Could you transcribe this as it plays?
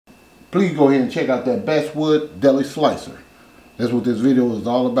please go ahead and check out that Beswood Deli Slicer. That's what this video is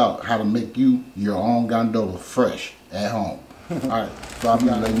all about, how to make you your own gondola fresh at home. Alright, so I'm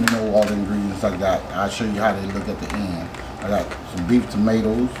gonna let you know all the ingredients I got. I'll show you how they look at the end. I got some beef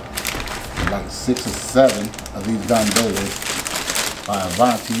tomatoes, like 6 or 7 of these gondolas by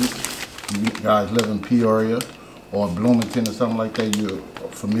Avanti's. You guys live in Peoria or Bloomington or something like that, you're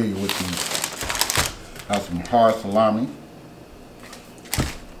familiar with these. I have some hard salami.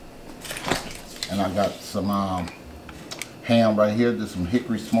 And I got some ham right here. There's some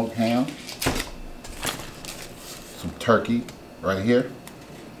hickory smoked ham. Some turkey right here.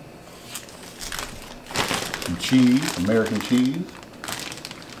 Some cheese, American cheese.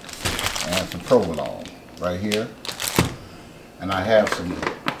 And some provolone right here. And I have some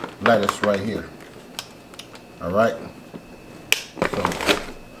lettuce right here. Alright. So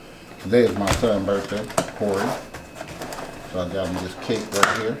today is my son's birthday, Corey. So I got him this cake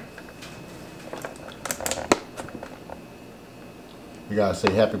right here. You gotta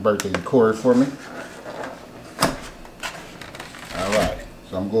say happy birthday to Corey for me. Alright,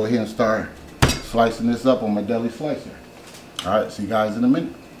 so I'm gonna go ahead and start slicing this up on my deli slicer. Alright, see you guys in a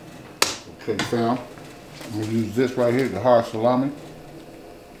minute. Okay, fam, I'm gonna use this right here, the hard salami.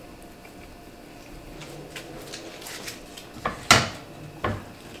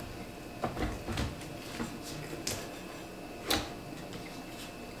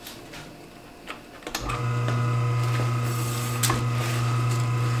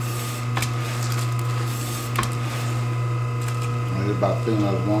 About thin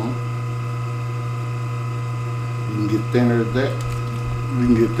as one. You can get thinner than that. You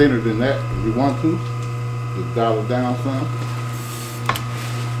can get thinner than that if you want to. Just dial it down some.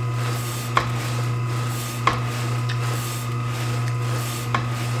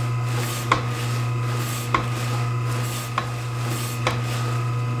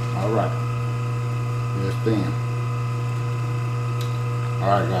 All right. It's thin. All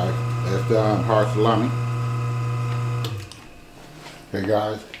right, guys. That's the hard salami. Okay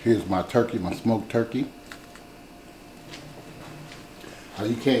guys, here's my turkey, my smoked turkey.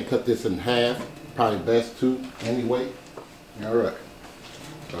 You can't cut this in half, probably best to anyway. Alright,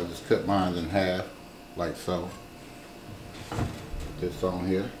 so I just cut mine in half, like so. Put this on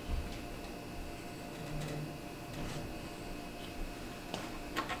here.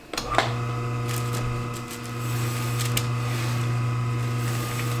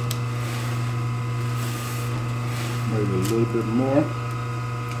 Maybe a little bit more.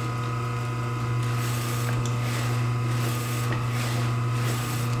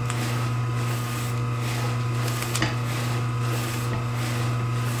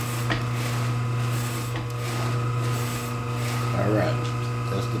 Alright,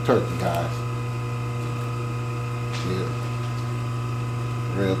 that's the turkey, guys. Yeah.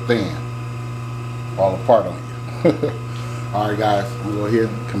 Real thin. All apart on you. Alright guys, I'm gonna go ahead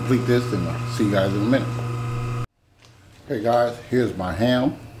and complete this and I'll see you guys in a minute. Okay guys, here's my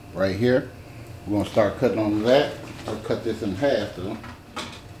ham right here. We're gonna start cutting on that. I'll cut this in half though.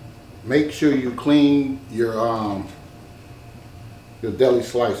 Make sure you clean your deli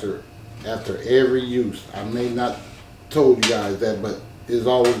slicer after every use. I may not told you guys that, but it's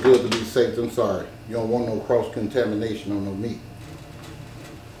always good to be safe than sorry. You don't want no cross contamination on no meat.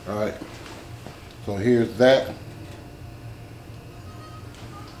 Alright. So here's that.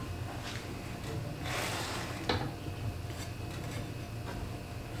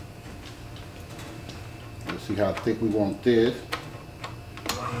 See how thick we want this.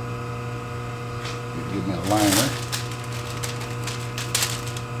 Give me a liner.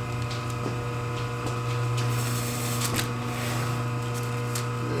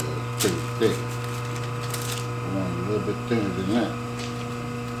 Yeah, it's pretty thick. I want it a little bit thinner than that.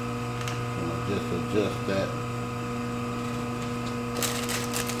 I'm gonna just adjust that.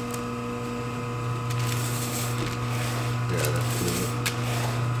 Yeah, that's good.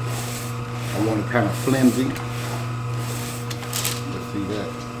 I want it kind of flimsy. Let's see that.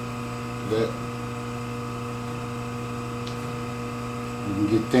 We can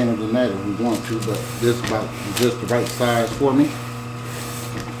get thinner than that if we want to, but this is about just the right size for me.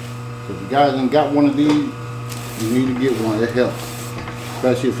 So if you guys ain't got one of these, you need to get one. It helps,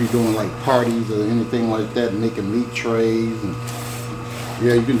 especially if you're doing like parties or anything like that, making meat trays, and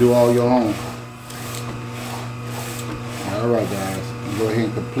yeah, you can do all your own. All right, guys, I'll go ahead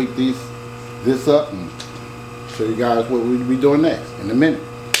and complete this up and show you guys what we'll be doing next in a minute.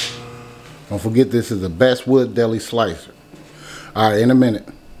 Don't forget, this is the Beswood Deli Slicer. Alright, in a minute.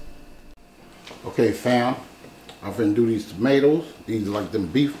 Okay, fam, I'm gonna do these tomatoes. These are like them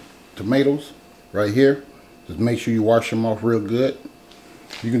beef tomatoes right here. Just make sure you wash them off real good.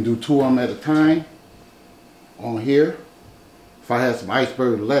 You can do 2 of them at a time on here. If I had some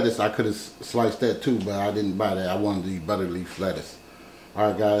iceberg lettuce, I could have sliced that too, but I didn't buy that. I wanted the butter leaf lettuce.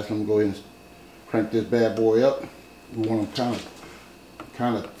 Alright guys, let me go ahead and crank this bad boy up. We want them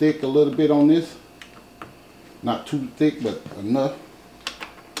kind of thick a little bit on this. Not too thick, but enough.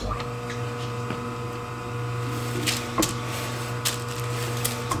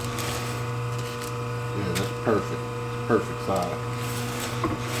 Yeah, that's perfect. It's perfect size.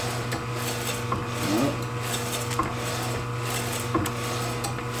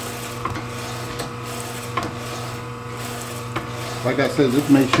 Like I said, just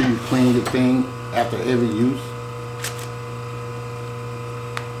make sure you clean your thing after every use.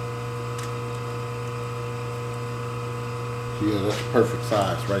 So yeah, that's perfect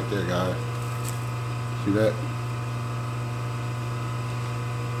size right there, guys. See that?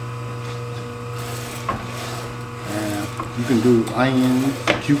 And you can do onions,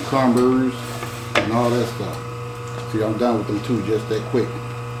 cucumbers, and all that stuff. See, I'm done with them too, just that quick.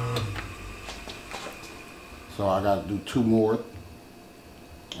 So I got to do 2 more.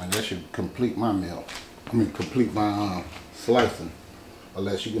 And that should complete my meal. I mean, complete my slicing.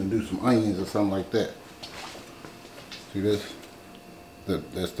 Unless you're going to do some onions or something like that. See this?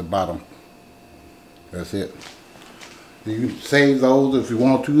 That's the bottom. That's it. You can save those if you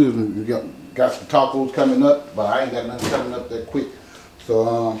want to. If you got some tacos coming up. But I ain't got nothing coming up that quick. So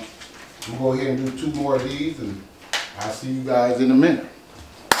I'm going to go ahead and do 2 more of these. And I'll see you guys in a minute.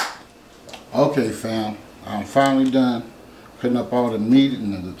 Okay, fam. I'm finally done cutting up all the meat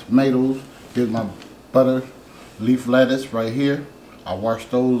and the tomatoes. Here's my butter leaf lettuce right here. I washed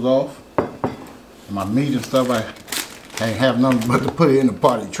those off. And my meat and stuff, I ain't have nothing but to put it in the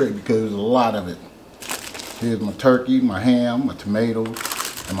party tray because there's a lot of it. Here's my turkey, my ham, my tomatoes,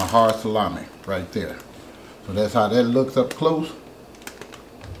 and my hard salami right there. So that's how that looks up close.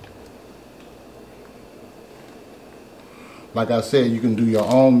 Like I said, you can do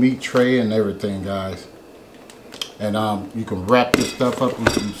your own meat tray and everything, guys. And you can wrap this stuff up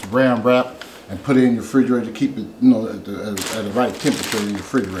with some saran wrap and put it in your refrigerator to keep it, you know, at the right temperature in your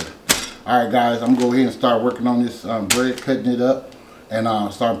refrigerator. All right, guys, I'm gonna go ahead and start working on this bread, cutting it up,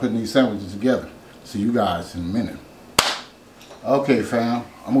 and start putting these sandwiches together. See you guys in a minute. Okay, fam,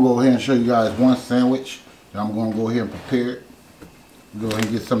 I'm gonna go ahead and show you guys one sandwich that I'm gonna go ahead and prepare it. Go ahead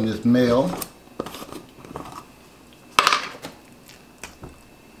and get some of this mayo.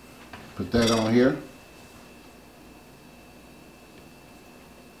 Put that on here.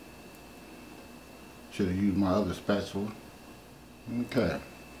 Should have used my other spatula. Okay.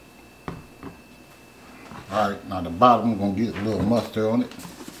 Alright, now the bottom, I'm going to get a little mustard on it.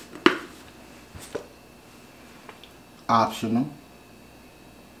 Optional.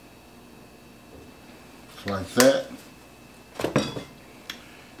 Just like that.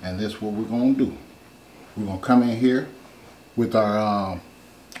 And this is what we're going to do. We're going to come in here with our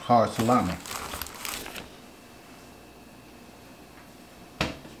hard salami.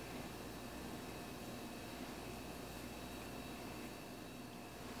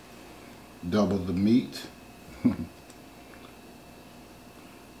 Double the meat.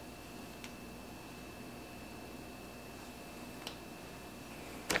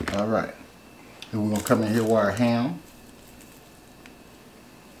 All right. Then we're going to come in here with our ham.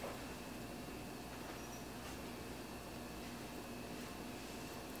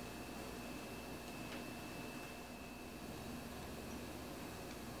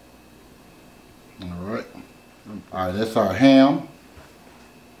 All right. All right, that's our ham.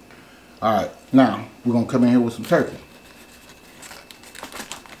 Alright, now we're going to come in here with some turkey.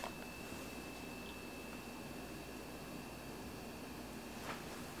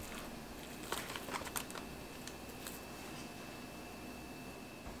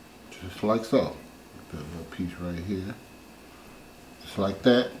 Just like so. Put a little piece right here. Just like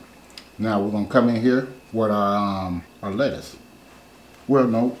that. Now we're going to come in here with our lettuce. Well,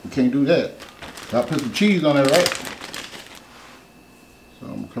 no, we can't do that. Gotta put some cheese on there, right? So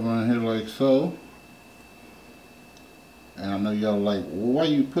I'm going to come around here like so. And I know y'all like, well, why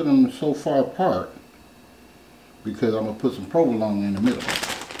you put them so far apart? Because I'm going to put some provolone in the middle.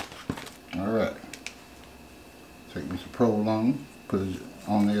 Alright. Take me some provolone. Put it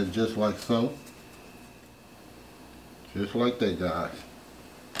on there just like so. Just like that, guys.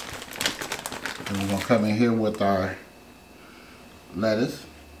 And we're going to come in here with our lettuce.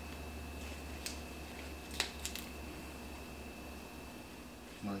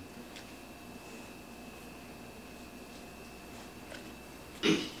 Like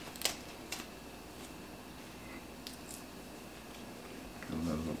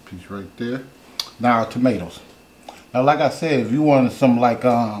another piece right there. Now our tomatoes. Now, like I said, if you wanted some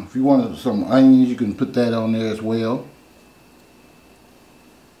if you wanted some onions, you can put that on there as well.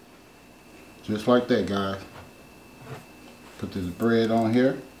 Just like that, guys. Put this bread on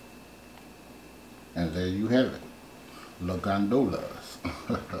here. And there you have it. Los gondolas.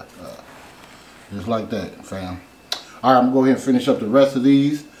 Just like that, fam. Alright, I'm going to go ahead and finish up the rest of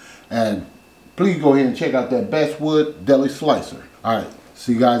these. And please go ahead and check out that Beswood Deli Slicer. Alright,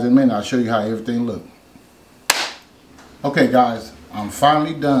 see you guys in a minute. I'll show you how everything looks. Okay, guys, I'm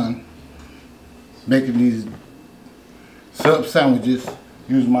finally done making these sub sandwiches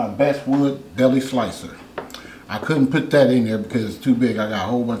using my Beswood Deli Slicer. I couldn't put that in there because it's too big. I got a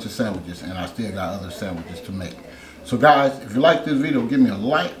whole bunch of sandwiches and I still got other sandwiches to make. So guys, if you like this video, give me a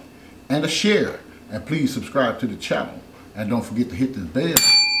like and a share. And please subscribe to the channel. And don't forget to hit this bell,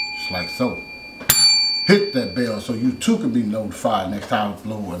 just like so. Hit that bell so you too can be notified next time I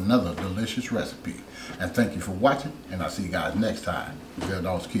upload another delicious recipe. And thank you for watching, and I'll see you guys next time.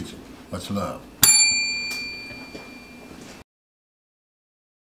 VELDOGGS Kitchen. Much love.